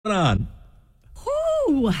on?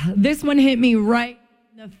 Ooh, this one hit me right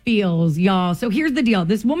in the feels, y'all. So here's the deal.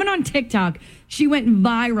 This woman on TikTok, she went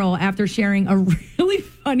viral after sharing a really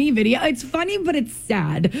funny video. It's funny, but it's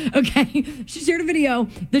sad, okay? She shared a video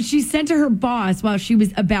that she sent to her boss while she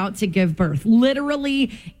was about to give birth,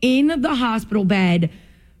 literally in the hospital bed.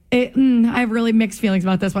 I have really mixed feelings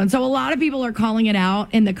about this one. So a lot of people are calling it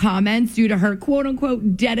out in the comments due to her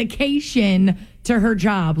quote-unquote dedication to her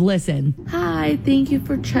job. Listen. Hi, thank you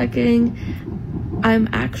for checking. I'm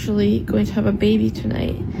actually going to have a baby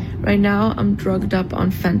tonight. Right now, I'm drugged up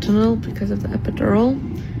on fentanyl because of the epidural.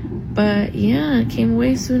 But yeah, it came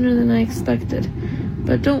way sooner than I expected.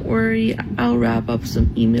 But don't worry, I'll wrap up some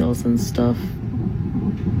emails and stuff.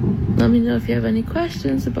 Let me know if you have any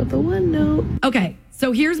questions about the OneNote. Okay.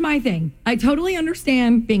 So here's my thing. I totally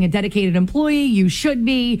understand being a dedicated employee. You should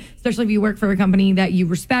be, especially if you work for a company that you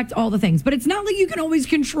respect, all the things. But it's not like you can always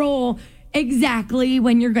control exactly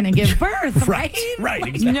when you're going to give birth, right? Right.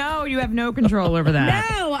 Like, Exactly. No, you have no control over that.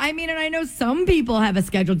 No, I mean, and I know some people have a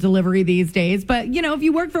scheduled delivery these days, but you know, if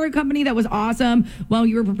you work for a company that was awesome while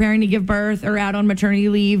you were preparing to give birth or out on maternity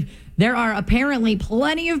leave, there are apparently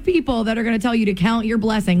plenty of people that are going to tell you to count your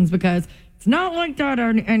blessings because it's not like that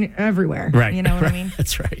everywhere. Right. You know what I mean?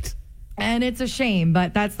 That's right. And it's a shame,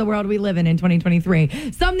 but that's the world we live in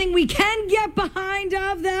 2023. Something we can get behind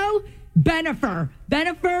of, though, Bennifer.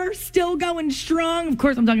 Bennifer still going strong. Of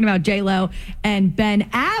course, I'm talking about J-Lo and Ben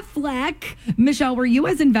Affleck. Michelle, were you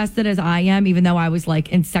as invested as I am, even though I was like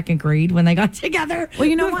in second grade when they got together? Well,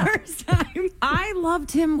 you know the what? First time. I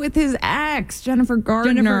loved him with his ex, Jennifer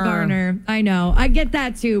Garner. Jennifer Garner. I know. I get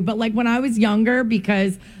that too. But like when I was younger,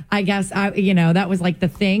 because I guess that was like the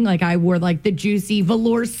thing. Like I wore like the juicy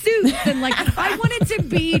velour suits and like I wanted to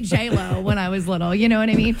be J-Lo when I was little. You know what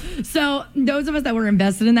I mean? So those of us that were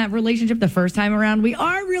invested in that relationship the first time around, we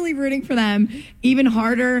are really rooting for them even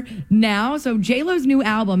harder now. So J-Lo's new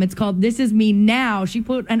album, it's called This Is Me Now. She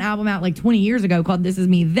put an album out like 20 years ago called This Is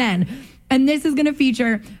Me Then. And this is going to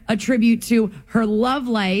feature a tribute to her love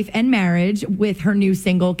life and marriage with her new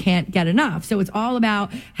single, Can't Get Enough. So it's all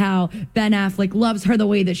about how Ben Affleck loves her the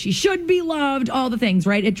way that she should be loved, all the things,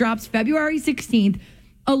 right? It drops February 16th,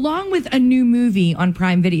 along with a new movie on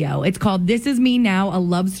Prime Video. It's called This Is Me Now, A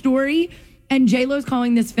Love Story. And J-Lo's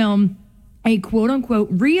calling this film a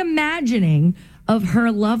quote-unquote reimagining of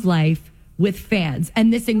her love life with fans.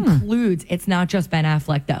 And this includes, it's not just Ben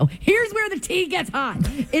Affleck, though. Here's where the tea gets hot.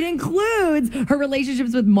 It includes her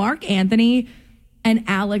relationships with Mark Anthony and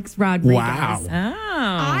Alex Rodriguez. Wow.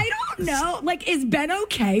 I don't know. Like, is Ben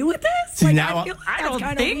okay with this? See, Like, now I feel like I that's don't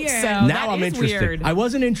kinda think weird. so. Now that I'm is interested. weird. I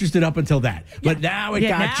wasn't interested up until that, but now it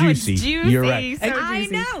got now it's juicy. juicy. You're right. So I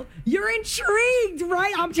juicy. know. You're intrigued,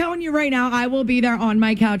 right? I'm telling you right now, I will be there on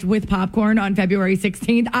my couch with popcorn on February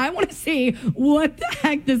 16th. I want to see what the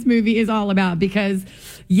heck this movie is all about because,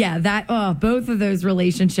 yeah, both of those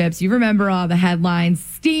relationships, you remember all the headlines.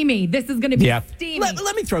 Steamy. This is going to be steamy.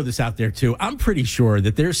 Let me throw this out there, too. I'm pretty sure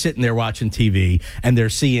that they're sitting there watching TV and they're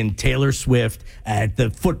seeing Taylor Swift at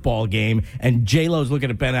the football game and J-Lo's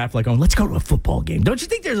looking at Ben Affleck going, let's go to a football game. Don't you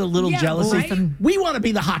think there's a little jealousy? Right? We want to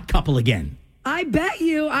be the hot couple again. I bet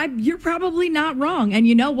you're probably not wrong. And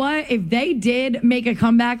you know what? If they did make a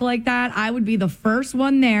comeback like that, I would be the first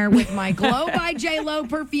one there with my Glow by J-Lo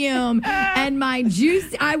perfume and my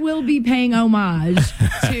juice. I will be paying homage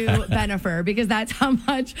to Bennifer because that's how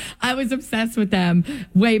much I was obsessed with them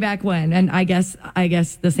way back when. And I guess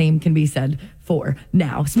the same can be said for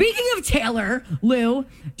now. Speaking of Taylor, Lou,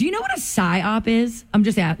 do you know what a psyop is? I'm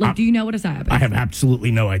just asking. Do you know what a psyop is? I have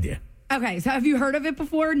absolutely no idea. Okay, so have you heard of it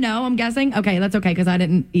before? No, I'm guessing. Okay, that's okay, because I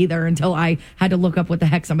didn't either until I had to look up what the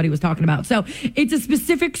heck somebody was talking about. So it's a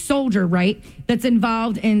specific soldier, right, that's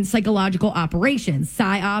involved in psychological operations.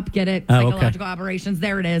 PsyOp, get it? Psychological operations.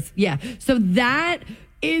 There it is. Yeah. So that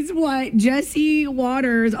is what Jesse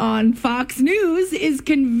Waters on Fox News is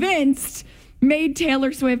convinced made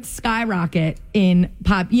Taylor Swift skyrocket in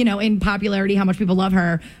popularity, how much people love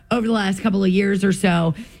her over the last couple of years or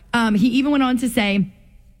so. He even went on to say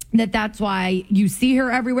that's why you see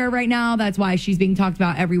her everywhere right now. That's why she's being talked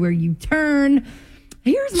about everywhere you turn.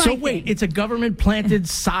 Here's my wait, it's a government-planted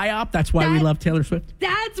psyop? That's why we love Taylor Swift?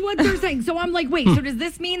 That's what they're saying. So I'm like, wait, so does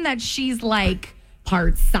this mean that she's like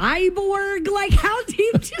part cyborg? Like, how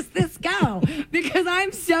deep does this go? Because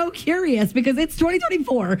I'm so curious because it's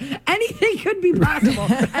 2024. Anything could be possible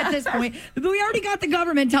at this point. We already got the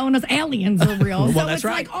government telling us aliens are real. Well, so that's it's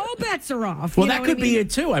right. like all bets are off. Well, You know that what could I be mean? it,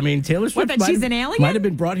 too. I mean, Taylor Swift that she's an alien? might have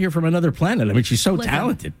been brought here from another planet. I mean, she's so Listen.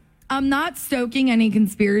 talented. I'm not stoking any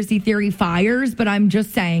conspiracy theory fires, but I'm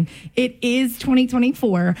just saying it is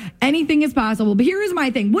 2024. Anything is possible. But here is my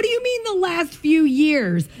thing. What do you mean the last few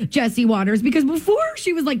years, Jesse Waters? Because before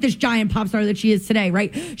she was like this giant pop star that she is today,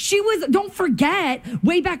 right? She was, don't forget,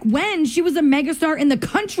 way back when she was a megastar in the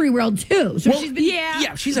country world too. So she's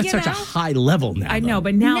been, she's at such a high level now. I know,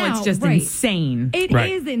 but now it's just insane. It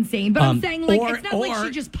is insane. But I'm saying, like, it's not like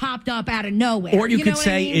she just popped up out of nowhere. Or you could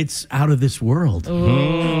say it's out of this world.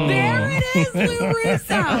 There it is, Lou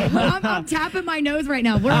Russo. I'm tapping my nose right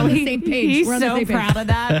now. We're on the same page. He's We're on the so same page. proud of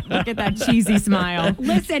that. Look at that cheesy smile.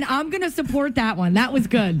 Listen, I'm going to support that one. That was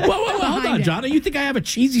good. Whoa, hold on, Jonna. You think I have a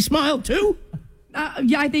cheesy smile, too?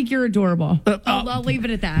 Yeah, I think you're adorable. I'll leave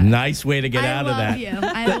it at that. Nice way to get out of that.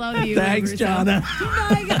 I love you. Thanks, Jonna.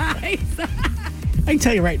 Bye, guys. I can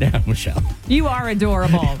tell you right now, Michele. You are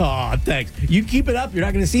adorable. Oh, thanks. You keep it up. You're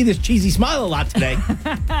not going to see this cheesy smile a lot today.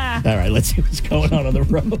 All right, let's see what's going on the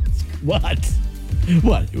roads. What?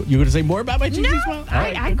 What? You going to say more about my cheesy smile?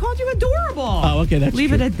 I called you adorable. Oh, okay. That's Leave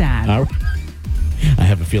true. it at that. All right. I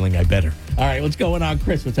have a feeling I better. All right, what's going on,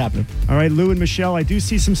 Chris? What's happening? All right, Lou and Michele, I do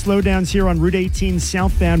see some slowdowns here on Route 18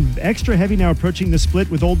 southbound. Extra heavy now approaching the split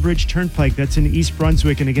with Old Bridge Turnpike. That's in East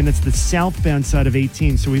Brunswick. And again, it's the southbound side of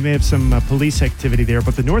 18. So we may have some police activity there.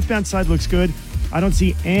 But the northbound side looks good. I don't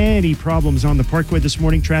see any problems on the Parkway this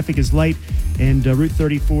morning. Traffic is light. And Route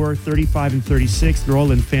 34, 35, and 36, they're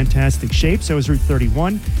all in fantastic shape. So is Route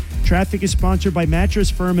 31. Traffic is sponsored by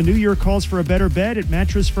Mattress Firm. A new year calls for a better bed at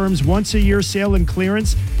Mattress Firm's once-a-year sale and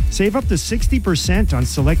clearance. Save up to 60% on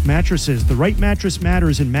select mattresses. The right mattress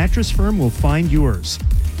matters, and Mattress Firm will find yours.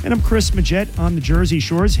 And I'm Chris Majette on the Jersey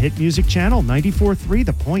Shore's hit music channel, 94.3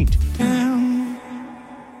 The Point.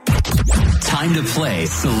 Time to play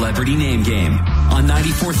Celebrity Name Game on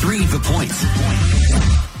 94.3 The Point.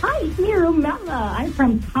 Hi, it's me, Romella. I'm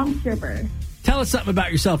from Tom's River. Tell us something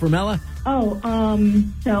about yourself, Romella.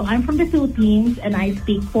 So I'm from the Philippines, and I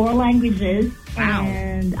speak 4 languages. Wow.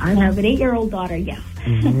 And I have an 8-year-old daughter, yes.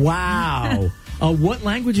 Wow. What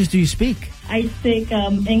languages do you speak? I speak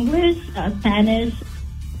English, Spanish,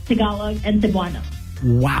 Tagalog, and Cebuano.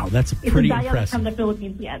 Wow, that's pretty it's a dialect impressive. from the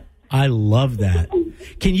Philippines, yes. I love that.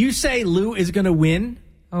 Can you say Lou is going to win?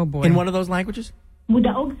 Oh, boy. In one of those languages?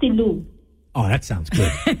 Mudaog si Lu. Oh, that sounds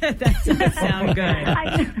good. That does sound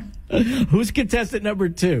good. Who's contestant number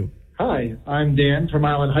 2? Hi, I'm Dan from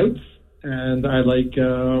Island Heights, and I like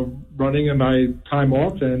running in my time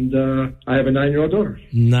off, and I have a 9-year-old daughter.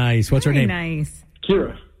 Nice. What's her name? Nice.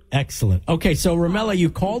 Kira. Excellent. Okay, so Romella, you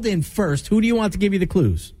called in first. Who do you want to give you the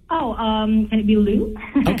clues? Can it be Lou?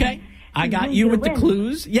 Okay. I got you with the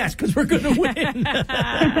clues. Yes, because we're going to win.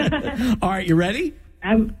 All right, you ready?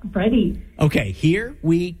 I'm ready. Okay, here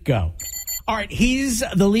we go. All right, he's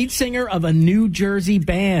the lead singer of a New Jersey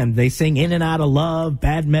band. They sing In and Out of Love,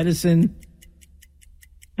 Bad Medicine.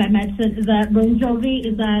 Bad Medicine, is that Bon Jovi?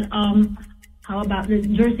 Is that, how about the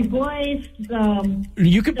Jersey Boys?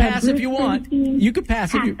 You could pass if you want. Springsteen? You could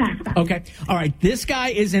pass if you... Pass. Okay. All right, this guy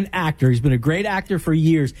is an actor. He's been a great actor for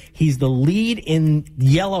years. He's the lead in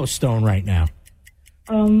Yellowstone right now.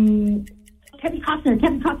 Kevin Costner.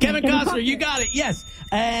 Kevin Costner, you got it. Yes.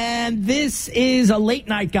 And this is a late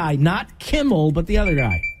night guy, not Kimmel, but the other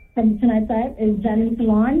guy. From tonight's live is Jenny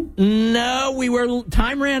Salon. No,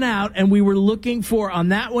 time ran out, and we were looking for on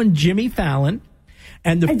that one Jimmy Fallon,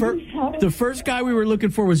 and the first guy we were looking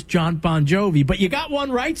for was John Bon Jovi. But you got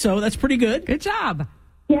one right, so that's pretty good. Good job.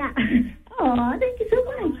 Yeah. Oh, thank you so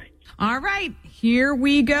much. All right, here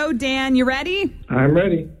we go, Dan. You ready? I'm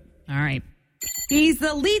ready. All right. He's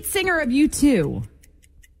the lead singer of U2.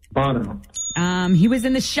 Bono. He was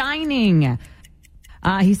in The Shining.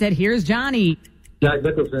 He said, "Here's Johnny." Jack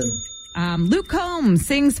Nicholson. Luke Combs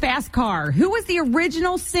sings Fast Car. Who was the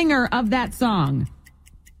original singer of that song?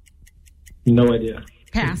 No idea.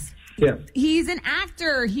 Pass. Yeah. He's an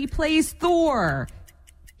actor. He plays Thor.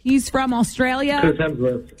 He's from Australia. Chris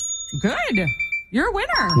Hemsworth. Good. You're a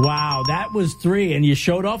winner. Wow, that was 3, and you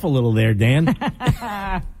showed off a little there, Dan.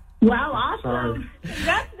 Wow, awesome.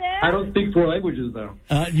 That's it. I don't speak 4 languages, though.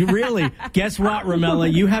 You really? Guess what,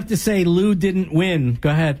 Romella? You have to say Lou didn't win.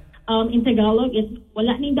 Go ahead. In Tagalog, it's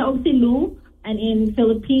wala ning daog si Lou. And in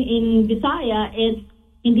Visaya, it's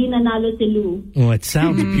hindi nanalo si Lou. Well, it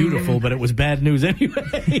sounds beautiful, but it was bad news anyway.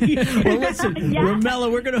 Well, listen, Romella,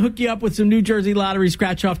 we're going to hook you up with some New Jersey Lottery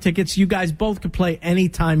scratch-off tickets. You guys both could play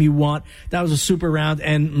anytime you want. That was a super round.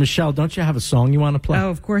 And, Michele, don't you have a song you want to play? Oh,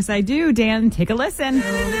 of course I do. Dan, take a listen.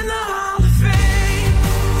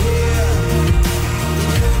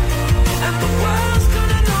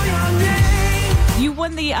 You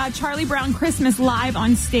won the Charlie Brown Christmas live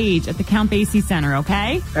on stage at the Count Basie Center,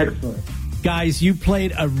 okay? Excellent. Guys, you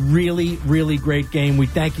played a really, really great game. We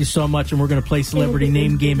thank you so much, and we're going to play Celebrity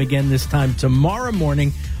Name Game again this time tomorrow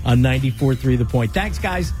morning on 94.3 The Point. Thanks,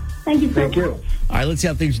 guys. Thank you so Thank much. you. All right, let's see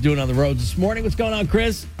how things are doing on the roads this morning. What's going on,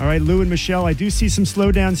 Chris? All right, Lou and Michele, I do see some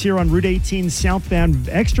slowdowns here on Route 18 southbound.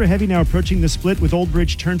 Extra heavy now approaching the split with Old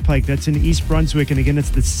Bridge Turnpike. That's in East Brunswick. And again, it's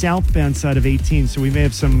the southbound side of 18. So we may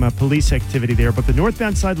have some police activity there. But the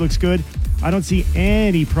northbound side looks good. I don't see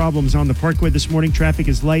any problems on the Parkway this morning. Traffic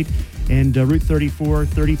is light. And Route 34,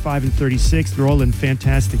 35, and 36, they're all in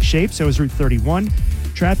fantastic shape. So is Route 31.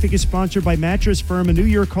 Traffic is sponsored by Mattress Firm. A new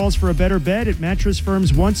year calls for a better bed at Mattress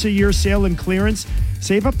Firm's once-a-year sale and clearance.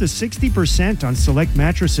 Save up to 60% on select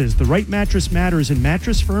mattresses. The right mattress matters, and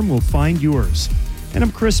Mattress Firm will find yours. And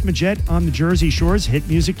I'm Chris Majette on the Jersey Shore's hit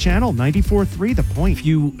music channel, 94.3 The Point.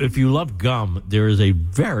 If you love gum, there is a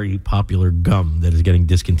very popular gum that is getting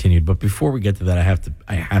discontinued. But before we get to that, I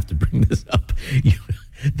have to bring this up.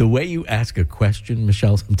 The way you ask a question,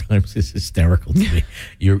 Michele, sometimes is hysterical to me.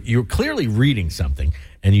 You're clearly reading something,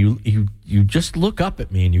 and you just look up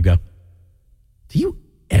at me and you go, "Do you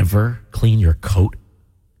ever clean your coat?"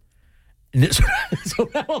 And so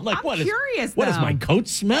now I'm like, I'm curious, what does though. my coat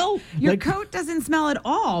smell? Your Like, coat doesn't smell at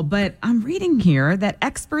all, but I'm reading here that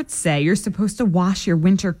experts say you're supposed to wash your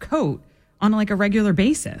winter coat on like a regular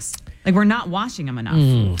basis. Like we're not washing them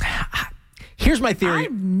enough. Here's my theory.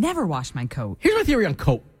 I've never washed my coat. Here's my theory on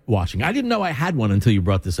coat washing. I didn't know I had one until you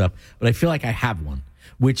brought this up, but I feel like I have one,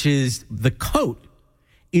 which is the coat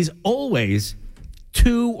is always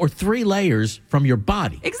 2 or 3 layers from your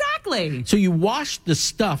body. Exactly. So you wash the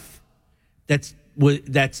stuff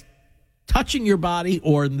that's touching your body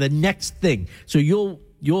or the next thing. So you'll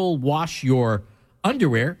wash your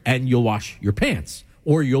underwear and you'll wash your pants,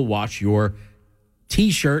 or you'll wash your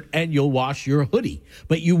T-shirt and you'll wash your hoodie.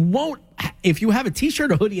 But you won't, if you have a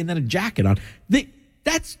T-shirt, a hoodie, and then a jacket on,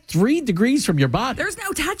 that's 3 degrees from your body. There's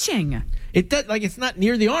no touching. It's not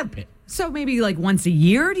near the armpit. So maybe like once a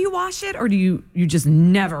year do you wash it, or do you just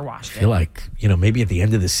never wash I feel like, maybe at the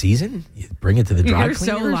end of the season, you bring it to the dry You're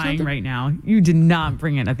cleaner so or lying something? right now. You did not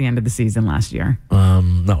bring it at the end of the season last year.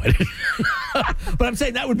 No, I didn't. But I'm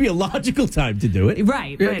saying that would be a logical time to do it.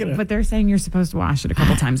 Right, Yeah, but they're saying you're supposed to wash it a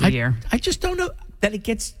couple times a year. I just don't know that it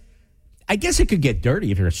gets. I guess it could get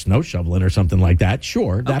dirty if you're snow shoveling or something like that.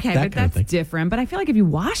 Sure, that Okay, kind but of that's thing. different. But I feel like if you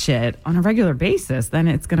wash it on a regular basis, then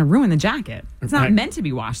it's going to ruin the jacket. It's not meant to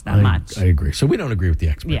be washed that much. I agree. So we don't agree with the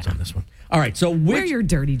experts Yeah. on this one. All right. So Wear your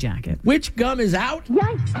dirty jacket. which gum is out?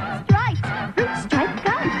 Yikes! Stripes! Fruit stripe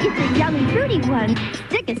gum! It's a yummy fruity one!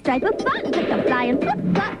 Stick a stripe of fun! Like a flying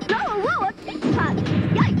flip-flop! Throw a woo a pick-pot!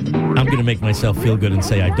 Yikes! I'm going to make myself feel good and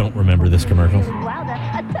say I don't remember this commercial, Wilder,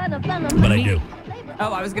 a ton of fun but I do.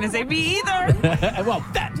 Oh, I was going to say me either. Well,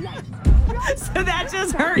 that. So that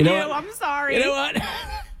just hurt You you. know what? I'm sorry. You know what?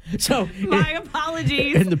 So My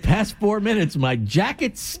apologies. in the past 4 minutes, my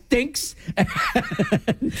jacket stinks.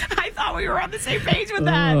 I thought we were on the same page with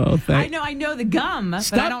that. Oh, thank- I know the gum, but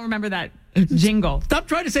Stop. I don't remember that jingle. Stop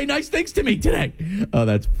trying to say nice things to me today. Oh,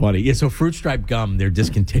 that's funny. Yeah, so Fruit Stripe gum, they're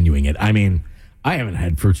discontinuing it. I mean, I haven't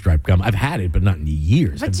had Fruit Stripe gum. I've had it, but not in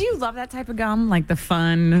years. But do you love that type of gum? Like the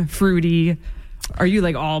fun, fruity? Are you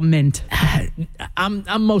like all mint? I'm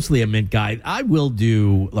mostly a mint guy. I will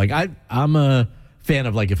do, like, I'm a fan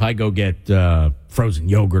of, like, if I go get frozen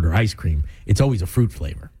yogurt or ice cream, it's always a fruit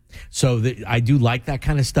flavor. So I do like that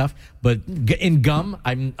kind of stuff. But in gum,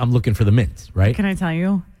 I'm looking for the mint, right? Can I tell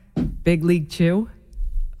you? Big League Chew.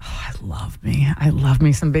 Oh, I love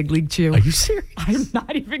me some Big League Chew. Are you serious? I'm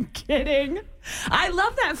not even kidding. I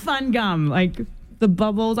love that fun gum. Like the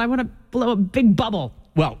bubbles. I want to blow a big bubble.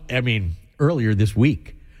 Well, I mean, earlier this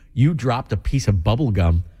week, you dropped a piece of bubble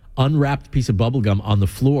gum, unwrapped piece of bubble gum on the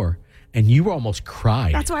floor, and you almost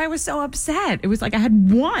cried. That's why I was so upset. It was like I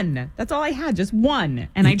had one. That's all I had, just one.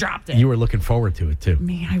 And I dropped it. You were looking forward to it, too.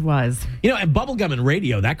 Me, I was. And bubble gum and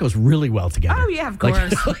radio, that goes really well together. Oh, yeah, of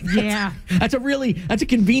course. Yeah. That's a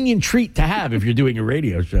convenient treat to have if you're doing a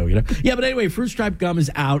radio show, Yeah, but anyway, Fruit Stripe gum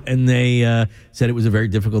is out, and they said it was a very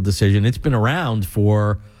difficult decision. It's been around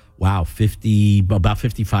for, about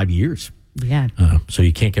 55 years. Yeah. So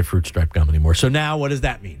you can't get Fruit Stripe gum anymore. So now what does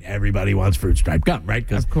that mean? Everybody wants Fruit Stripe gum, right?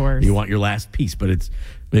 Because Of course. you want your last piece, but it's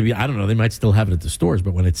maybe, I don't know, they might still have it at the stores,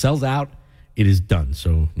 but when it sells out, it is done.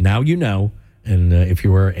 So now you know, and if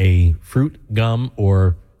you are a fruit gum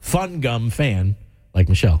or fun gum fan like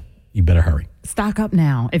Michele, you better hurry. Stock up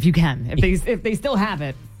now if you can. If they still have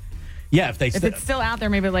it. Yeah, if it's still out there,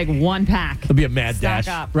 maybe like one pack. There'll be a mad Stock dash.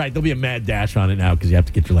 up. Right, there'll be a mad dash on it now because you have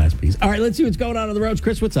to get your last piece. All right, let's see what's going on the roads.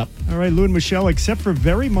 Chris, what's up? All right, Lou and Michele, except for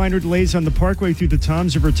very minor delays on the Parkway through the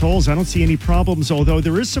Toms River tolls, I don't see any problems, although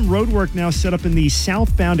there is some road work now set up in the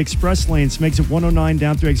southbound express lanes from exit 109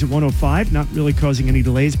 down through exit 105, not really causing any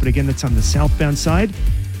delays, but again, that's on the southbound side.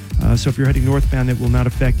 So if you're heading northbound, it will not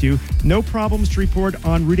affect you. No problems to report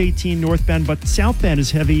on Route 18 northbound, but southbound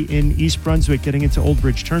is heavy in East Brunswick getting into Old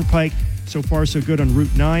Bridge Turnpike. So far, so good on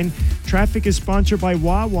Route 9. Traffic is sponsored by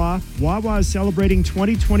Wawa. Wawa is celebrating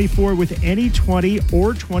 2024 with any 20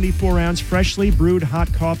 or 24-ounce freshly brewed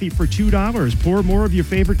hot coffee for $2. Pour more of your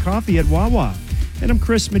favorite coffee at Wawa. And I'm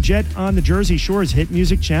Chris Majette on the Jersey Shore's hit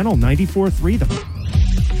music channel,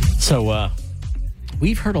 94.3. So,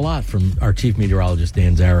 we've heard a lot from our chief meteorologist,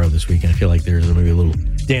 Dan Zarrow, this week, and I feel like there's maybe a little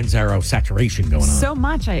Dan Zarrow saturation going on. So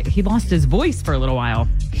much. He lost his voice for a little while.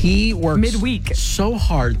 He works midweek so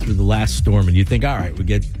hard through the last storm, and you think, all right, we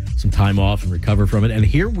get some time off and recover from it. And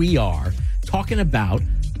here we are talking about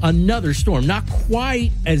another storm, not quite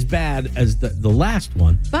as bad as the last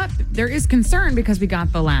one. But there is concern because we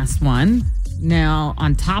got the last one. Now,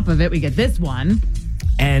 on top of it, we get this one.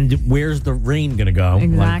 And where's the rain going to go?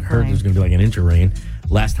 Exactly. Like, I heard there's going to be like an inch of rain.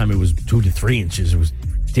 Last time it was 2 to 3 inches. It was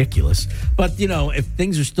ridiculous. But, if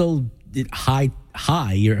things are still high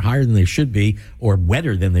or higher than they should be or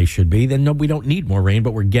wetter than they should be, then no, we don't need more rain,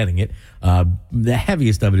 but we're getting it. The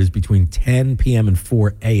heaviest of it is between 10 p.m. and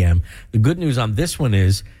 4 a.m. The good news on this one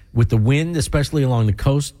is with the wind, especially along the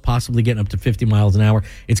coast, possibly getting up to 50 miles an hour,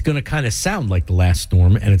 it's going to kind of sound like the last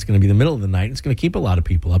storm, and it's going to be the middle of the night. It's going to keep a lot of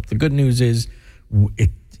people up. The good news is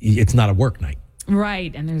it's not a work night.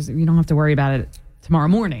 Right, and you don't have to worry about it tomorrow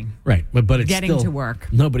morning. Right, but it's getting still, to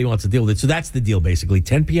work. Nobody wants to deal with it. So that's the deal, basically.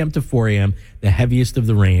 10 p.m. to 4 a.m., the heaviest of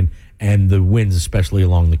the rain, and the winds, especially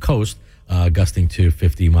along the coast, gusting to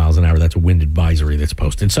 50 miles an hour. That's a wind advisory that's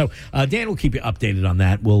posted. So Dan will keep you updated on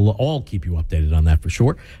that. We'll all keep you updated on that for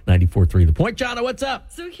sure. 94.3 The Point. Jonna, what's up?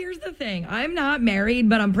 So here's the thing. I'm not married,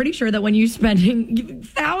 but I'm pretty sure that when you're spending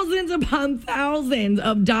thousands upon thousands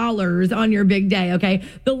of dollars on your big day, okay,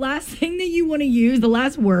 the last thing that you want to use, the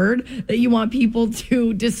last word that you want people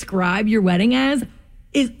to describe your wedding as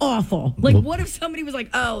is awful. Like, what if somebody was like,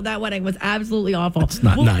 oh, that wedding was absolutely awful? It's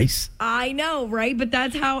not nice. I know, right? But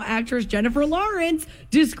that's how actress Jennifer Lawrence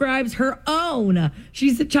describes her own.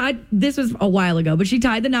 This was a while ago, but she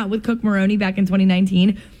tied the knot with Cook Maroney back in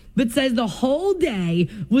 2019, but says the whole day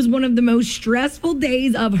was one of the most stressful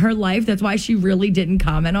days of her life. That's why she really didn't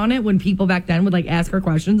comment on it when people back then would ask her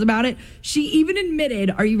questions about it. She even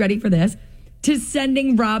admitted, are you ready for this? To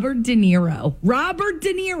sending Robert De Niro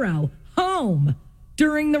home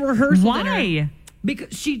during the rehearsal dinner.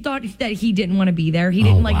 Because she thought that he didn't want to be there. He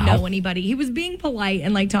didn't know anybody. He was being polite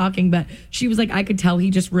and talking, but she was like, I could tell he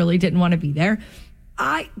just really didn't want to be there.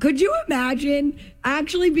 Could you imagine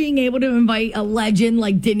actually being able to invite a legend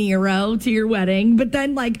like De Niro to your wedding, but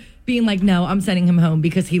then being like, no, I'm sending him home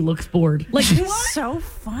because he looks bored. What? So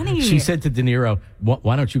funny. She said to De Niro,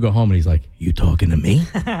 why don't you go home? And he's like, you talking to me?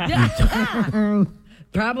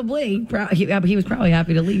 Probably. He was probably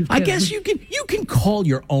happy to leave, too. I guess you can call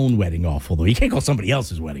your own wedding awful, though. You can't call somebody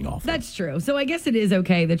else's wedding awful. That's true. So I guess it is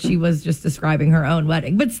okay that she was just describing her own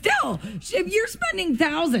wedding. But still, if you're spending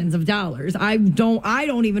thousands of dollars, I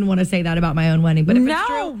don't even want to say that about my own wedding. But if it's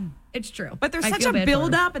true, it's true. But there's such a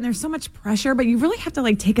buildup and there's so much pressure, but you really have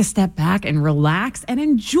to take a step back and relax and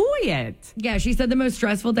enjoy it. Yeah, she said the most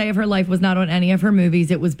stressful day of her life was not on any of her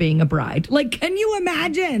movies. It was being a bride. Can you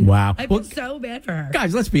imagine? Wow. I feel so bad for her.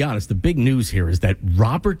 Guys, let's be honest. The big news here is that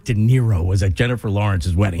Robert De Niro was at Jennifer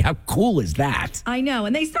Lawrence's wedding. How cool is that? I know.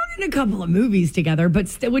 And they started in a couple of movies together, but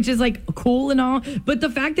which is cool and all. But the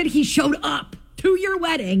fact that he showed up to your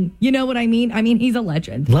wedding, you know what I mean? I mean, he's a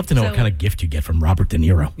legend. Love to know what kind of gift you get from Robert De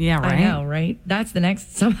Niro. Yeah, right. I know, right? That's the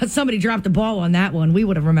next. Somebody dropped the ball on that one. We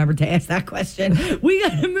would have remembered to ask that question. We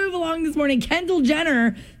got to move along this morning. Kendall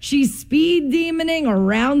Jenner, she's speed demoning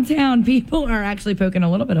around town. People are actually poking a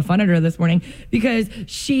little bit of fun at her this morning because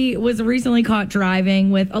she was recently caught driving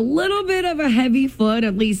with a little bit of a heavy foot.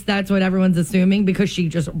 At least that's what everyone's assuming because she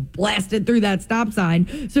just blasted through that stop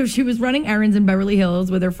sign. So she was running errands in Beverly Hills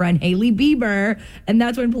with her friend Hailey Bieber. And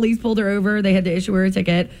that's when police pulled her over. They had to issue her a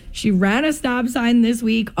ticket. She ran a stop sign this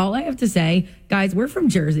week. All I have to say, guys, we're from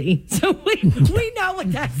Jersey. So we know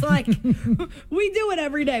what that's like. We do it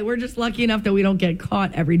every day. We're just lucky enough that we don't get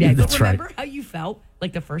caught every day. That's but remember right. how you felt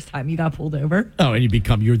Like the first time you got pulled over? Oh, and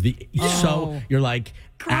you're like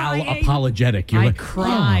Crying. apologetic. You're I like,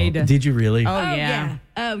 cried. "Oh, did you really? Oh, yeah.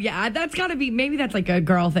 Oh, yeah. That's got to be, maybe that's like a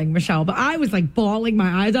girl thing, Michelle. But I was like bawling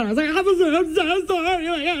my eyes out. I was like, I'm so sorry.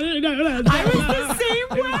 I was the same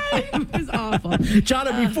way. It was awful.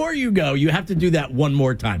 Jonna, before you go, you have to do that one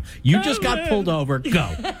more time. You just got pulled over. Go.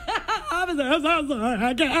 I'm so sorry.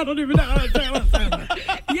 I don't even know.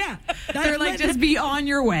 Yeah. They're like, just be on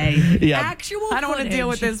your way. Yeah. Actual I don't want to deal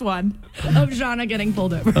with this one. of Shauna getting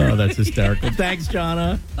pulled over. Oh, that's hysterical. Thanks,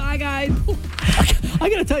 Jonna. Bye, guys. I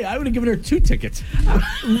got to tell you, I would have given her 2 tickets.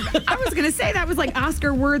 I was going to say that was like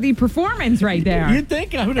Oscar-worthy performance right there. You'd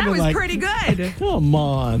think I would have That been was like, pretty good. come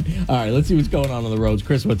on. All right, let's see what's going on the roads.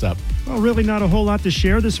 Chris, what's up? Well, really not a whole lot to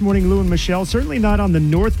share this morning, Lou and Michele. Certainly not on the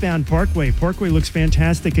northbound Parkway. Parkway looks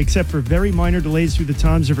fantastic, except for very minor delays through the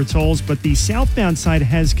Toms River tolls. But the southbound side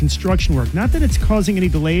has construction work. Not that it's causing any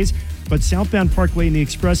delays, but southbound Parkway in the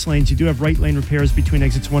express lanes, you do have right lane repairs between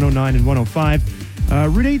exits 109 and 105.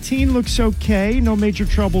 Route 18 looks okay. No major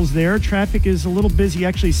troubles there. Traffic is a little busy,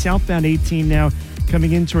 actually, southbound 18 now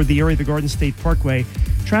coming in toward the area of the Garden State Parkway.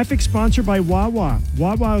 Traffic sponsored by Wawa.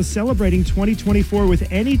 Wawa is celebrating 2024 with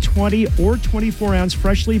any 20 or 24-ounce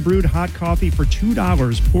freshly brewed hot coffee for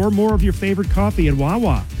 $2. Pour more of your favorite coffee at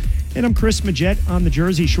Wawa. And I'm Chris Majette on the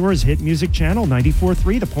Jersey Shore's hit music channel,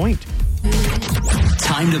 94.3 The Point.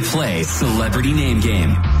 Time to play Celebrity Name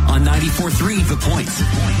Game on 94.3 The Point.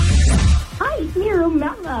 Hi, it's me,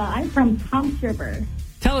 Romella. I'm from Tom's River.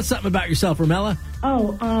 Tell us something about yourself, Romella.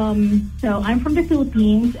 So I'm from the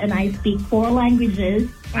Philippines, and I speak 4 languages.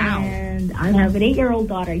 Wow. And I have an 8-year-old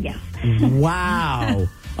daughter, yes. Wow.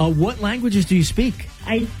 What languages do you speak?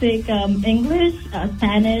 I speak English,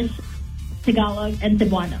 Spanish, Tagalog, and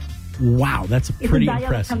Cebuano. Wow, that's pretty It's a dialect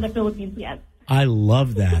impressive. from the Philippines, yes. I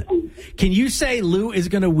love that. Can you say Lou is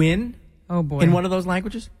going to win Oh, boy. in one of those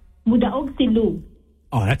languages? Mudaog si Lu.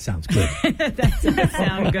 Oh, that sounds good.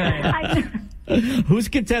 Sound good. Who's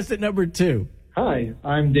contestant number 2? Hi,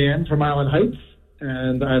 I'm Dan from Island Heights,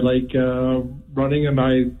 and I like running in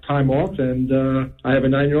my time off, and I have a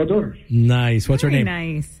 9-year-old daughter, Nice. What's her Very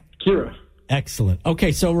name? nice. Kira. Excellent.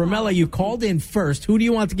 Okay, so Romella, you called in first. Who do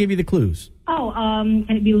you want to give you the clues? Can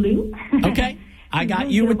it be Lu? Okay. I got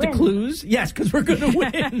Who's you gonna with the win? clues. Yes, because we're going to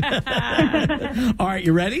win. All right,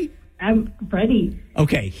 you ready? I'm ready.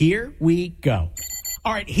 Okay, here we go.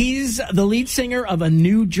 All right, he's the lead singer of a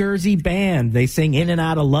New Jersey band. They sing In and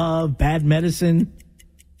Out of Love, Bad Medicine.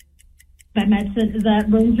 Bad Medicine, is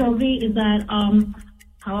that Bon Jovi? Is that,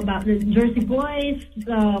 how about the Jersey Boys?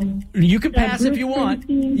 You can pass if Bruce you want.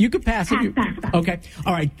 Springsteen. You can pass if you... Pass. Okay.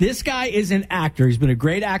 All right, this guy is an actor. He's been a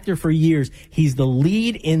great actor for years. He's the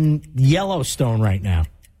lead in Yellowstone right now.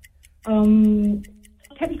 Kevin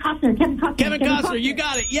Costner. Kevin Costner, you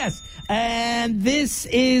got it. Yes. And this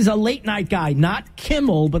is a late night guy, not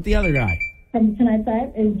Kimmel, but the other guy. From tonight's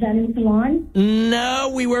set is Jenny Salon.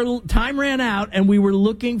 No, time ran out, and we were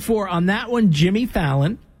looking for, on that one, Jimmy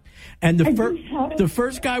Fallon. And the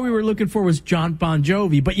first guy we were looking for was John Bon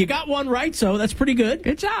Jovi. But you got one right, so that's pretty good.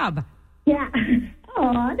 Good job. Yeah.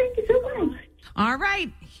 Oh, thank you so much. All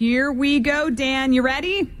right, here we go, Dan. You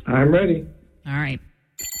ready? I'm ready. All right.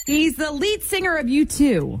 He's the lead singer of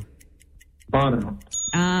U2. Bono.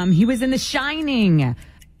 He was in The Shining.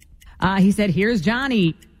 He said, "Here's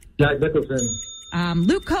Johnny." Jack Nicholson.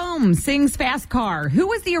 Luke Combs sings Fast Car. Who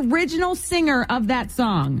was the original singer of that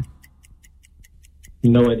song?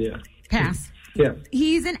 No idea. Pass. Yeah.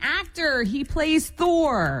 He's an actor. He plays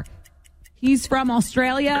Thor. He's from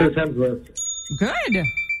Australia. Chris Hemsworth. Good.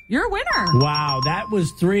 You're a winner. Wow, that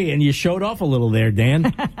was 3, and you showed off a little there,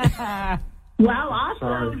 Dan. Wow, awesome.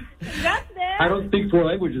 Sorry. Congrats, man. I don't speak 4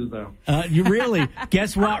 languages, though. You really?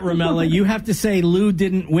 Guess what, Romella? You have to say Lou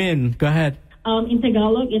didn't win. Go ahead. In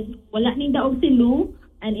Tagalog, it's wala ning daog si Lu.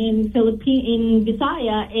 And in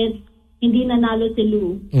Visaya, it's hindi nanalo si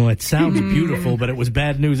Lu. Well, it sounds beautiful, but it was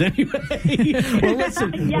bad news anyway. Well,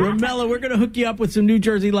 listen, Yeah. Romella, we're going to hook you up with some New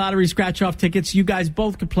Jersey Lottery scratch-off tickets. You guys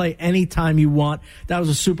both can play anytime you want. That was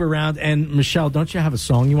a super round. And, Michelle, don't you have a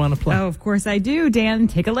song you want to play? Oh, of course I do. Dan,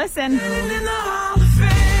 take a listen.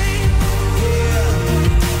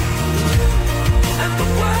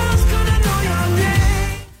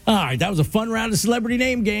 All right, that was a fun round of Celebrity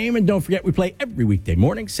Name Game. And don't forget, we play every weekday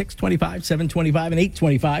morning, 6:25, 7:25, and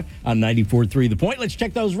 8:25 on 94.3 The Point. Let's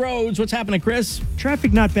check those roads. What's happening, Chris?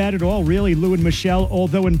 Traffic not bad at all, really, Lou and Michele.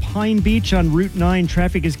 Although in Pine Beach on Route 9,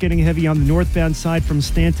 traffic is getting heavy on the northbound side from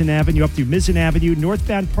Stanton Avenue up through Mizzen Avenue.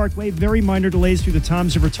 Northbound Parkway, very minor delays through the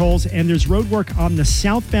Toms River tolls. And there's road work on the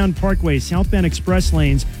southbound Parkway, southbound express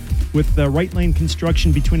lanes with right lane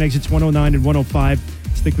construction between exits 109 and 105.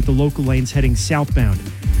 Stick with the local lanes heading southbound.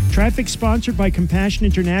 Traffic sponsored by Compassion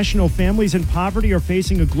International. Families in poverty are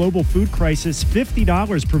facing a global food crisis.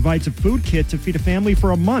 $50 provides a food kit to feed a family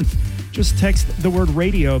for a month. Just text the word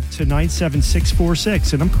radio to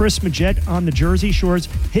 97646. And I'm Chris Majette on the Jersey Shore's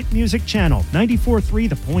hit music channel, 94.3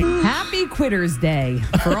 The Point. Happy Quitters Day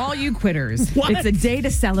for all you quitters. What? It's a day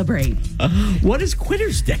to celebrate. What is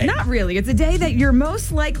Quitters Day? Not really. It's a day that you're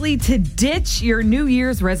most likely to ditch your New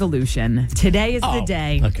Year's resolution. Today is the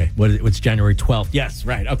day. Okay. What's January 12th? Yes,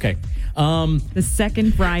 right. Okay. The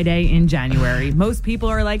second Friday in January. Most people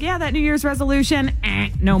are like, yeah, that New Year's resolution,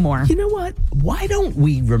 no more. You know what? Why don't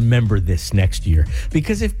we remember this next year?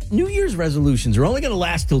 Because if New Year's resolutions are only going to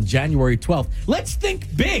last till January 12th, let's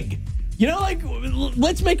think big. You know, like,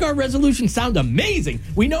 let's make our resolution sound amazing.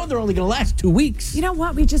 We know they're only going to last 2 weeks. You know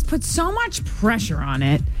what? We just put so much pressure on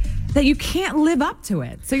it that you can't live up to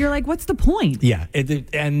it. So you're like, what's the point? Yeah.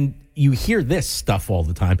 And you hear this stuff all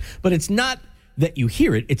the time, but it's not that you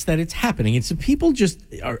hear it, it's that it's happening. It's that people just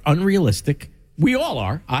are unrealistic. We all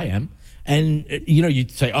are. I am. And, you know, you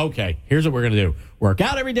say, okay, here's what we're going to do. Work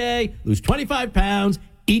out every day, lose 25 pounds,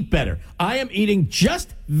 eat better. I am eating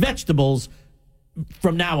just vegetables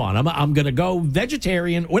from now on. I'm going to go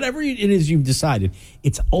vegetarian, whatever it is you've decided.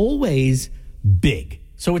 It's always big.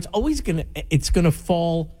 So it's always going to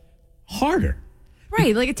fall harder.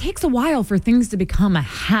 Right. Like, it takes a while for things to become a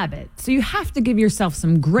habit. So you have to give yourself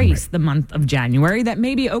some grace the month of January. That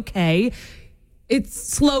maybe, okay, it's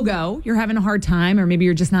slow go. You're having a hard time, or maybe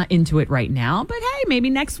you're just not into it right now. But hey, maybe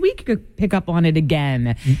next week you could pick up on it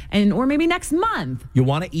again. Or maybe next month. You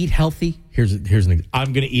want to eat healthy? Here's an example.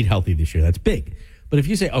 I'm going to eat healthy this year. That's big. But if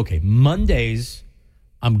you say, okay, Mondays,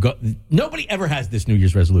 nobody ever has this New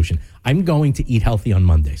Year's resolution. I'm going to eat healthy on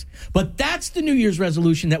Mondays. But that's the New Year's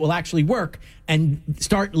resolution that will actually work and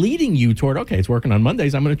start leading you toward, okay, it's working on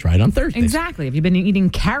Mondays. I'm going to try it on Thursdays. Exactly. If you've been eating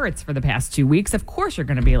carrots for the past 2 weeks, of course you're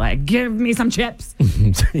going to be like, give me some chips.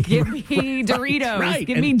 Give me Doritos. Right.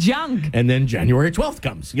 Give me junk. And then January 12th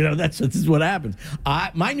comes. You know, this is what happens.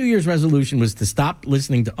 My New Year's resolution was to stop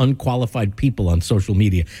listening to unqualified people on social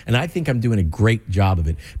media. And I think I'm doing a great job of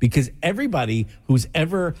it, because everybody who's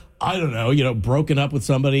ever, I don't know, broken up with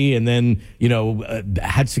somebody and then,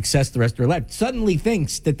 had success the rest of their life suddenly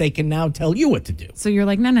thinks that they can now tell you what to do. So you're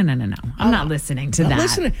like, no. I'm not listening to that.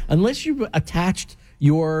 Listening, unless you've attached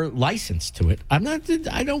your license to it. I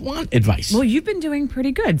don't want advice. Well, you've been doing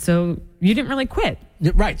pretty good. So you didn't really quit.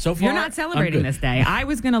 Right. So far, you're not celebrating this day. I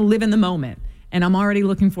was going to live in the moment. And I'm already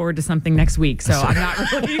looking forward to something next week. So I'm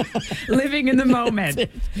not really living in the moment.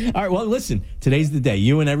 All right. Well, listen, today's the day.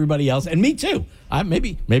 You and everybody else, and me too.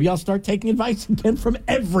 Maybe I'll start taking advice again from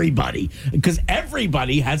everybody, because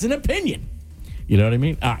everybody has an opinion. You know what I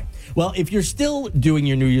mean? All right. Well, if you're still doing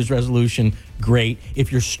your New Year's resolution, great. If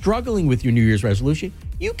you're struggling with your New Year's resolution,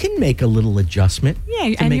 you can make a little adjustment.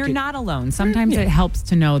 Yeah, and you're not alone. Sometimes it helps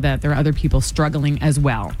to know that there are other people struggling as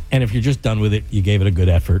well. And if you're just done with it, you gave it a good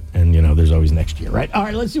effort, and, there's always next year, right? All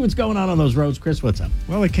right, let's see what's going on those roads. Chris, what's up?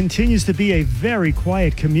 Well, it continues to be a very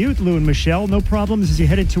quiet commute, Lou and Michele. No problems as you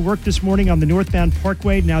headed to work this morning on the northbound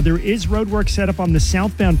Parkway. Now, there is roadwork set up on the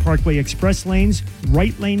southbound Parkway. Express lanes,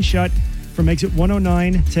 right lane shut. From exit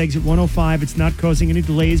 109 to exit 105, it's not causing any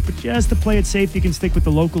delays, but just to play it safe, you can stick with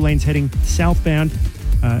the local lanes heading southbound.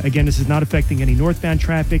 Again, this is not affecting any northbound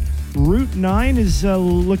traffic. Route 9 is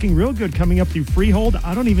looking real good coming up through Freehold.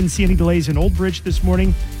 I don't even see any delays in Old Bridge this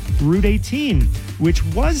morning. Route 18, which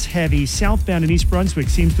was heavy southbound in East Brunswick,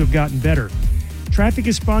 seems to have gotten better. Traffic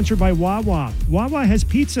is sponsored by Wawa. Wawa has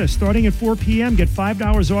pizza starting at 4 p.m. Get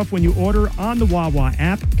 $5 off when you order on the Wawa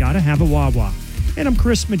app. Gotta have a Wawa. And I'm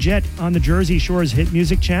Chris Majette on the Jersey Shore's hit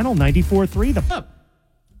music channel, 94.3 The Up.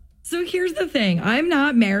 So here's the thing. I'm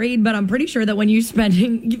not married, but I'm pretty sure that when you're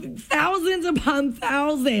spending thousands upon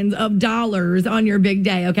thousands of dollars on your big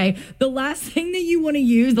day, okay, the last thing that you want to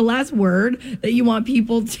use, the last word that you want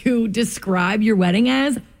people to describe your wedding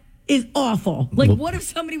as, is awful. Like, what if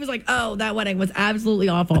somebody was like, oh, that wedding was absolutely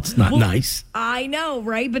awful? It's not nice. I know,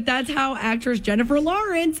 right? But that's how actress Jennifer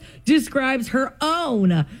Lawrence describes her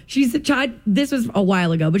own. This was a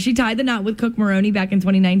while ago, but she tied the knot with Cook Maroney back in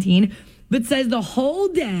 2019, but says the whole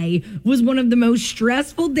day was one of the most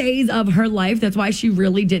stressful days of her life. That's why she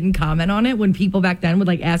really didn't comment on it when people back then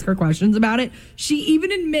would ask her questions about it. She even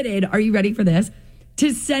admitted, are you ready for this,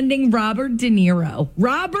 to sending Robert De Niro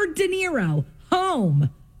home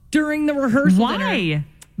during the rehearsal. Why? Dinner,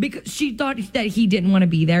 because she thought that he didn't want to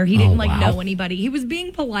be there. He didn't know anybody. He was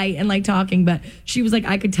being polite and talking, but she was like,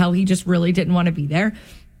 I could tell he just really didn't want to be there.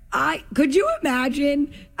 Could you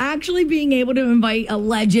imagine actually being able to invite a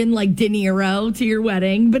legend like De Niro to your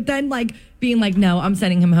wedding, but then like being like, no, I'm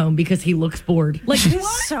sending him home because he looks bored. Like,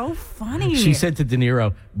 what? So funny. She said to De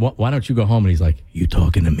Niro, why don't you go home? And he's like, you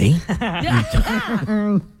talking to me?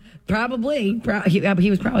 Probably. He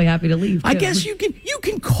was probably happy to leave, too. I guess you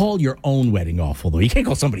can call your own wedding awful, though. You can't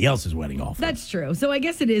call somebody else's wedding awful. That's true. So I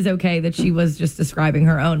guess it is okay that she was just describing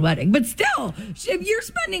her own wedding. But still, if you're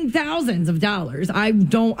spending thousands of dollars, I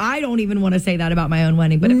don't even want to say that about my own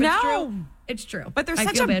wedding. But if it's true, it's true. But there's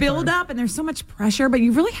such a buildup and there's so much pressure, but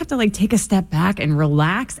you really have to like take a step back and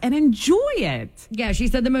relax and enjoy it. Yeah, she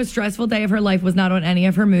said the most stressful day of her life was not on any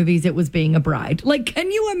of her movies. It was being a bride. Like,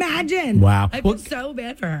 can you imagine? Wow. I feel so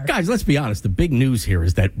bad for her. Guys, let's be honest. The big news here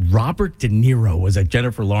is that Robert De Niro was at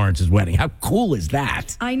Jennifer Lawrence's wedding. How cool is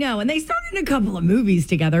that? I know. And they started a couple of movies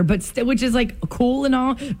together, but which is like cool and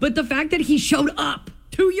all. But the fact that he showed up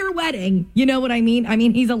to your wedding, you know what I mean? I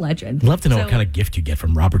mean, he's a legend. Love to know what kind of gift you get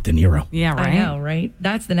from Robert De Niro. Yeah, right. I know, right?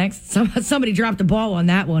 That's the next. Somebody dropped the ball on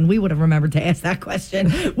that one. We would have remembered to ask that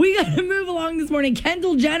question. We got to move along this morning.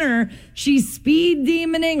 Kendall Jenner, she's speed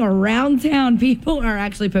demoning around town. People are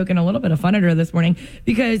actually poking a little bit of fun at her this morning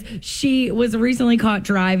because she was recently caught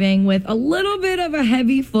driving with a little bit of a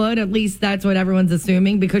heavy foot. At least that's what everyone's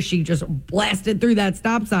assuming because she just blasted through that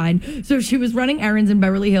stop sign. So she was running errands in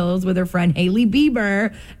Beverly Hills with her friend Hailey Bieber.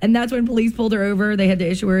 And that's when police pulled her over. They had to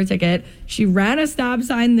issue her a ticket. She ran a stop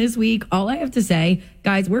sign this week. All I have to say,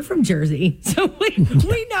 guys, we're from Jersey. So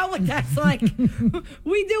we know what that's like.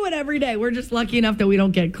 We do it every day. We're just lucky enough that we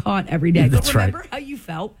don't get caught every day. That's but remember how you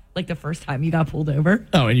felt like the first time you got pulled over?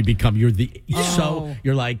 Oh, and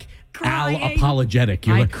you're like Crying. Al apologetic.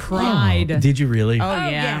 You're I like, cried. oh, did you really? Oh,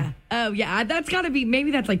 yeah. Oh, yeah. That's got to be,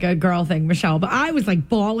 maybe that's like a girl thing, Michelle. But I was like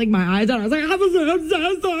bawling my eyes out. I was like, I'm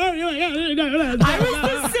so sorry. I was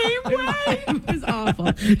the same way. It was awful.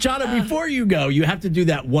 Jonna, before you go, you have to do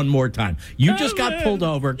that one more time. You just got pulled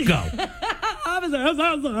over. Go. I'm so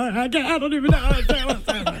sorry. I don't even know.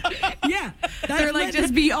 Yeah. They're like,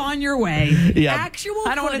 just be on your way. Yeah. Actual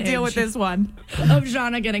I don't want to deal with this one. of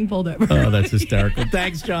Shauna getting pulled over. Oh, that's hysterical.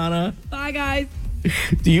 Thanks, Jonna. Bye, guys.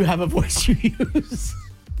 Do you have a voice you use?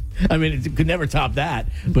 I mean, it could never top that.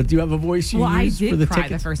 But do you have a voice you use for the I did cry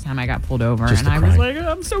tickets? the first time I got pulled over, Just and to I cry. was like,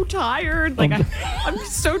 I'm so tired. Like, I'm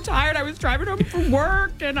so tired. I was driving home from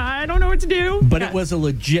work, and I don't know what to do. But it was a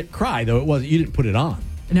legit cry, though. It wasn't. You didn't put it on.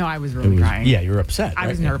 No, I was really crying. Yeah, you were upset. I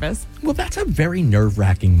right? was nervous. Well, that's a very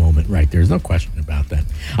nerve-wracking moment right there. There's no question about that.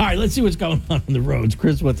 All right, let's see what's going on the roads.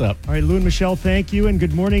 Chris, what's up? All right, Lou and Michele, thank you, and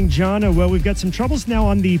good morning, Jonna. Well, we've got some troubles now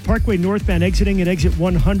on the Parkway northbound exiting at exit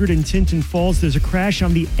 100 in Tinton Falls. There's a crash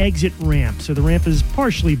on the exit ramp, so the ramp is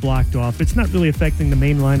partially blocked off. It's not really affecting the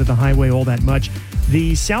main line of the highway all that much.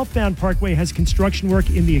 The southbound Parkway has construction work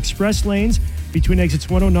in the express lanes. Between exits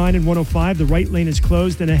 109 and 105, the right lane is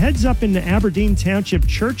closed. And a heads up in Aberdeen Township,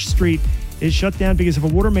 Church Street is shut down because of a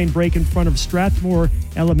water main break in front of Strathmore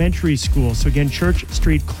Elementary School. So again, Church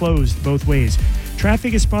Street closed both ways.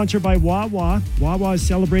 Traffic is sponsored by Wawa. Wawa is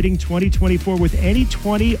celebrating 2024 with any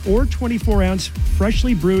 20 or 24-ounce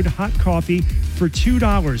freshly brewed hot coffee for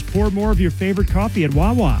 $2. Pour more of your favorite coffee at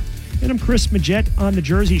Wawa. And I'm Chris Majette on the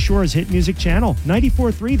Jersey Shore's hit music channel,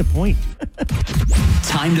 94.3 The Point.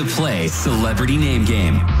 Time to play Celebrity Name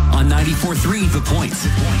Game on 94.3 The Point.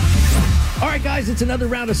 All right, guys, it's another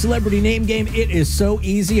round of Celebrity Name Game. It is so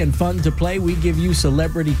easy and fun to play. We give you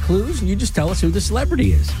celebrity clues, and you just tell us who the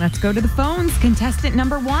celebrity is. Let's go to the phones. Contestant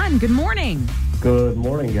number 1. Good morning. Good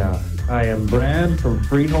morning, guys. I am Brad from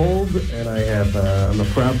Freehold, and I'm a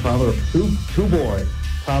proud father of two boys,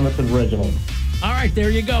 Thomas and Reginald. All right, there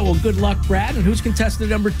you go. Well, good luck, Brad. And who's contestant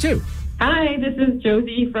number 2? Hi, this is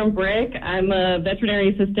Josie from Brick. I'm a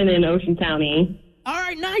veterinary assistant in Ocean County. All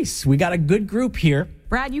right, nice. We got a good group here.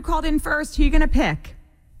 Brad, you called in first. Who are you going to pick?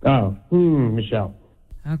 Michele.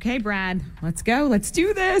 Okay, Brad, let's go. Let's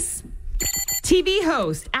do this. TV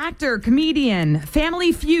host, actor, comedian,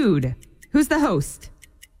 Family Feud. Who's the host?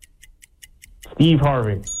 Steve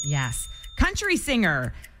Harvey. Yes. Country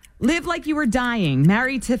singer, Live Like You Were Dying,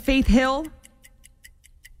 married to Faith Hill.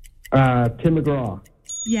 Tim McGraw.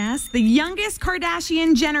 Yes. The youngest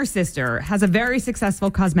Kardashian Jenner sister has a very successful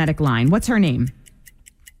cosmetic line. What's her name?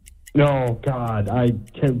 Oh, God. I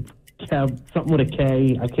can have something with a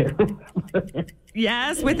K. I can't remember.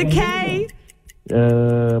 Yes, with a K.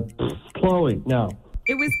 Chloe. No.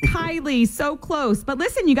 It was Kylie. So close. But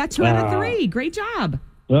listen, you got 2 out of 3. Great job.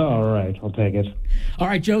 All right. I'll take it. All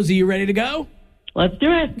right, Josie, you ready to go? Let's do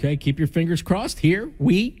it. Okay, keep your fingers crossed. Here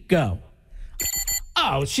we go.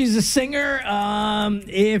 Oh, she's a singer.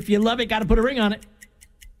 If you love it, got to put a ring on it.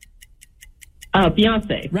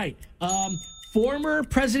 Beyonce. Right. Former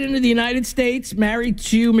president of the United States, married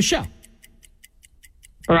to Michele.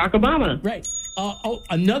 Barack Obama. Right.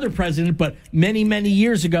 Another president, but many, many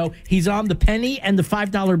years ago. He's on the penny and the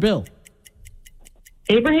 $5 bill.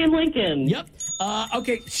 Abraham Lincoln. Yep.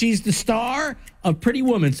 Okay, she's the star of Pretty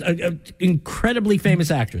Woman, an incredibly famous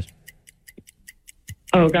actress.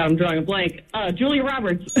 Oh, God, I'm drawing a blank. Julia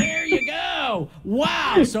Roberts. There you go.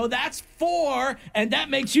 Wow. So that's 4, and that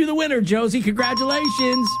makes you the winner, Josie.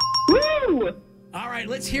 Congratulations. Woo! All right,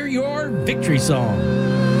 let's hear your victory song.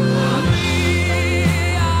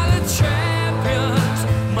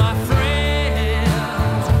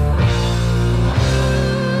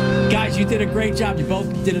 Guys, you did a great job. You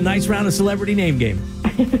both did a nice round of Celebrity Name Game.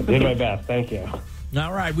 Did my best. Thank you.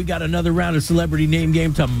 All right, we got another round of Celebrity Name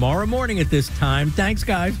Game tomorrow morning at this time. Thanks,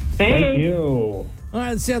 guys. Thank you. All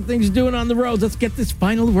right, let's see how things are doing on the roads. Let's get this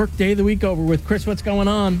final work day of the week over with. Chris, what's going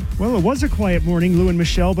on? Well, it was a quiet morning, Lou and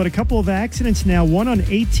Michele, but a couple of accidents now. One on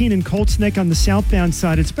 18 in Colts Neck on the southbound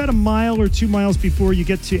side. It's about a mile or 2 miles before you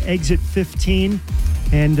get to exit 15.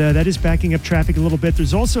 And that is backing up traffic a little bit.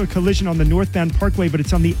 There's also a collision on the northbound parkway, but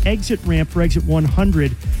it's on the exit ramp for exit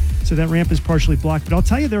 100. So that ramp is partially blocked. But I'll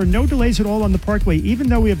tell you, there are no delays at all on the parkway, even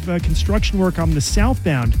though we have construction work on the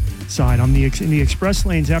southbound side, in the express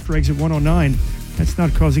lanes after exit 109. That's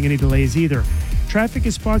not causing any delays either. Traffic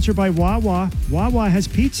is sponsored by Wawa. Wawa has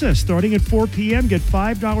pizza starting at 4 p.m. Get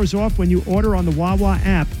 $5 off when you order on the Wawa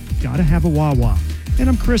app. Gotta have a Wawa. And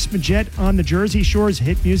I'm Chris Majette on the Jersey Shore's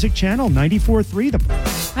hit music channel,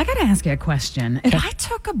 94.3. I got to ask you a question. If I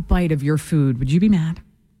took a bite of your food, would you be mad?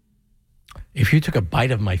 If you took a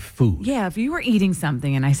bite of my food? Yeah, if you were eating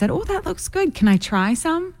something and I said, oh, that looks good. Can I try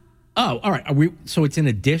some? Oh, all right. So it's in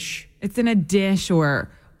a dish? It's in a dish, or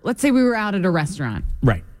let's say we were out at a restaurant.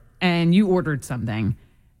 Right. And you ordered something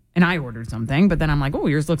and I ordered something, but then I'm like, oh,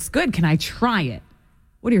 yours looks good. Can I try it?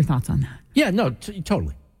 What are your thoughts on that? Yeah, no,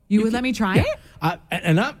 totally. You would let me try it? I'm a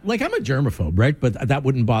germaphobe, right? But that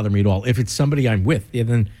wouldn't bother me at all. If it's somebody I'm with,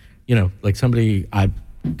 then, like somebody I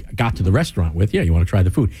got to the restaurant with, you want to try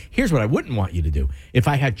the food. Here's what I wouldn't want you to do. If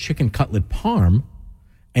I had chicken cutlet parm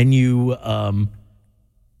and you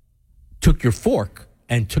took your fork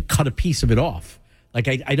and cut a piece of it off, like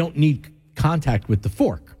I don't need contact with the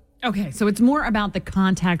fork. Okay, so it's more about the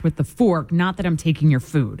contact with the fork, not that I'm taking your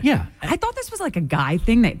food. Yeah. I thought this was like a guy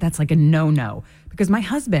thing that's like a no-no, because my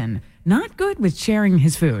husband, not good with sharing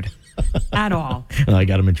his food at all. I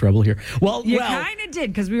got him in trouble here. You kind of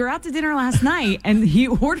did, because we were out to dinner last night and he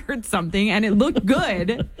ordered something and it looked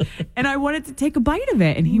good and I wanted to take a bite of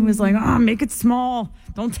it. And he was like, make it small.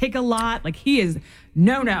 Don't take a lot. Like, he is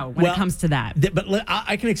no-no when it comes to that. But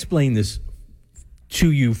I can explain this to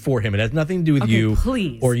you for him. It has nothing to do with you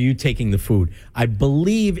or you taking the food. I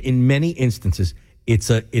believe in many instances it's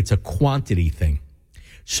a quantity thing.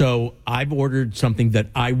 So I've ordered something that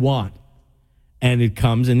I want, and it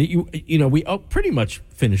comes, and we pretty much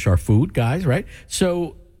finish our food, guys, right?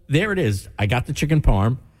 So there it is. I got the chicken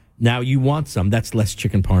parm. Now you want some. That's less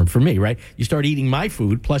chicken parm for me, right? You start eating my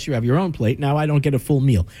food, plus you have your own plate. Now I don't get a full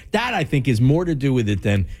meal. That, I think, is more to do with it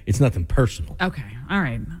than it's nothing personal. Okay. All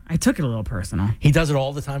right. I took it a little personal. He does it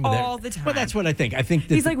all the time. All the time. But that's what I think. I think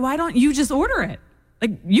that he's like, why don't you just order it?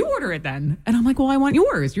 Like, you order it then. And I'm like, well, I want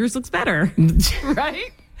yours. Yours looks better.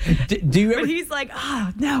 Right? Do you ever? But he's like,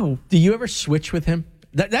 no. Do you ever switch with him?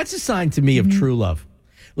 That's a sign to me of true love.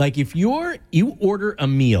 Like, if you order a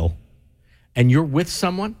meal and you're with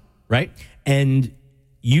someone, right? And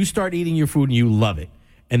you start eating your food and you love it.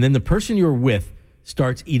 And then the person you're with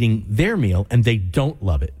starts eating their meal and they don't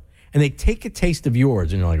love it. And they take a taste of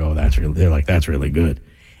yours and you're like, oh, that's really good.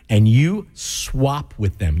 And you swap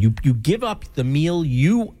with them. You give up the meal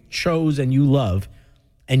you chose and you love,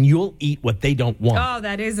 and you'll eat what they don't want. Oh,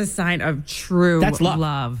 that is a sign of true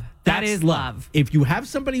love. That is love. If you have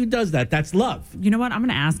somebody who does that, that's love. You know what? I'm going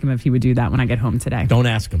to ask him if he would do that when I get home today. Don't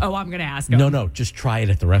ask him. Oh, I'm going to ask him. No, just try it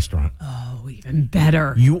at the restaurant. Oh, even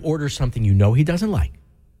better. You order something you know he doesn't like,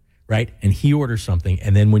 right? And he orders something,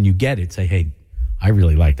 and then when you get it, say, hey, I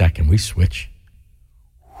really like that. Can we switch?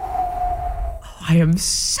 I am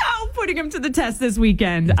so putting him to the test this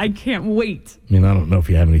weekend. I can't wait. I mean, I don't know if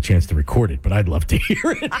you have any chance to record it, but I'd love to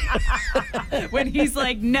hear it. When he's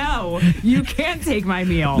like, no, you can't take my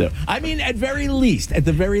meal. No. I mean, at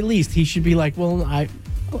the very least, he should be like, well,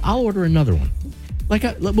 I'll order another one. Like,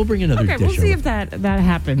 we'll bring another dish. Okay, we'll see if that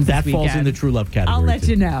happens. That this falls weekend. in the true love category. I'll let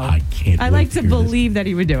you know. I can't. I like to believe that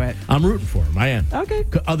he would do it. I'm rooting for him. I am. Okay.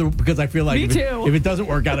 Because I feel like Me too. If it doesn't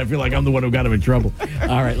work out, I feel like I'm the one who got him in trouble.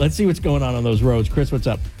 All right, let's see what's going on those roads. Chris, what's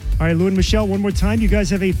up? All right, Lou and Michele, one more time. You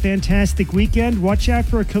guys have a fantastic weekend. Watch out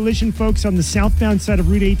for a collision, folks, on the southbound side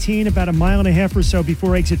of Route 18, about a mile and a half or so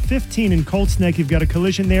before exit 15 in Colts Neck. You've got a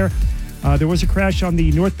collision there. There was a crash on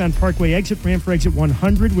the northbound Parkway exit ramp for exit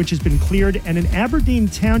 100, which has been cleared. And in Aberdeen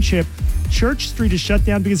Township, Church Street is shut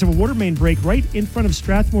down because of a water main break right in front of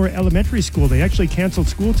Strathmore Elementary School. They actually canceled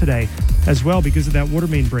school today as well because of that water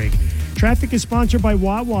main break. Traffic is sponsored by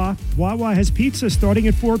Wawa. Wawa has pizza starting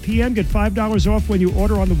at 4 p.m. Get $5 off when you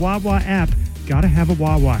order on the Wawa app. Gotta have a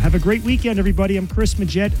Wawa. Have a great weekend, everybody. I'm Chris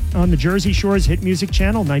Majette on the Jersey Shore's Hit Music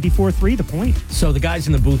Channel, 94.3 The Point. So the guys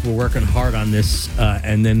in the booth were working hard on this,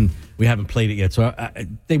 and then we haven't played it yet. So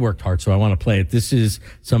they worked hard, so I want to play it. This is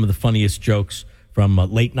some of the funniest jokes from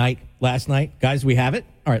late night last night. Guys, we have it?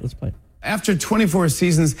 All right, let's play it. After 24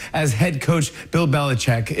 seasons as head coach, Bill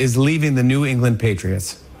Belichick is leaving the New England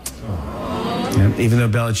Patriots. Yeah, even though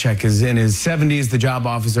Belichick is in his 70s, the job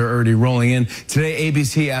offers are already rolling in. Today,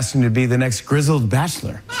 ABC asked him to be the next grizzled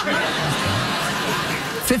bachelor.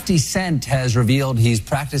 50 Cent has revealed he's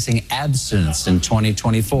practicing abstinence in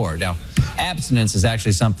 2024. Now, abstinence is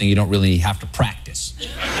actually something you don't really have to practice.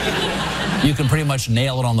 You can pretty much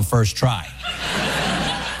nail it on the first try.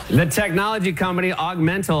 The technology company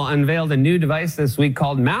Augmental unveiled a new device this week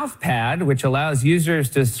called MouthPad, which allows users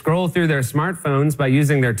to scroll through their smartphones by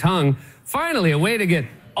using their tongue. Finally, a way to get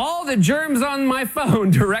all the germs on my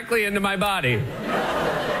phone directly into my body.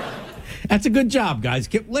 That's a good job, guys.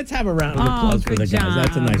 Let's have a round of applause for the guys.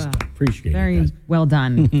 That's a nice job. Appreciate it. Very well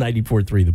done. 94.3 The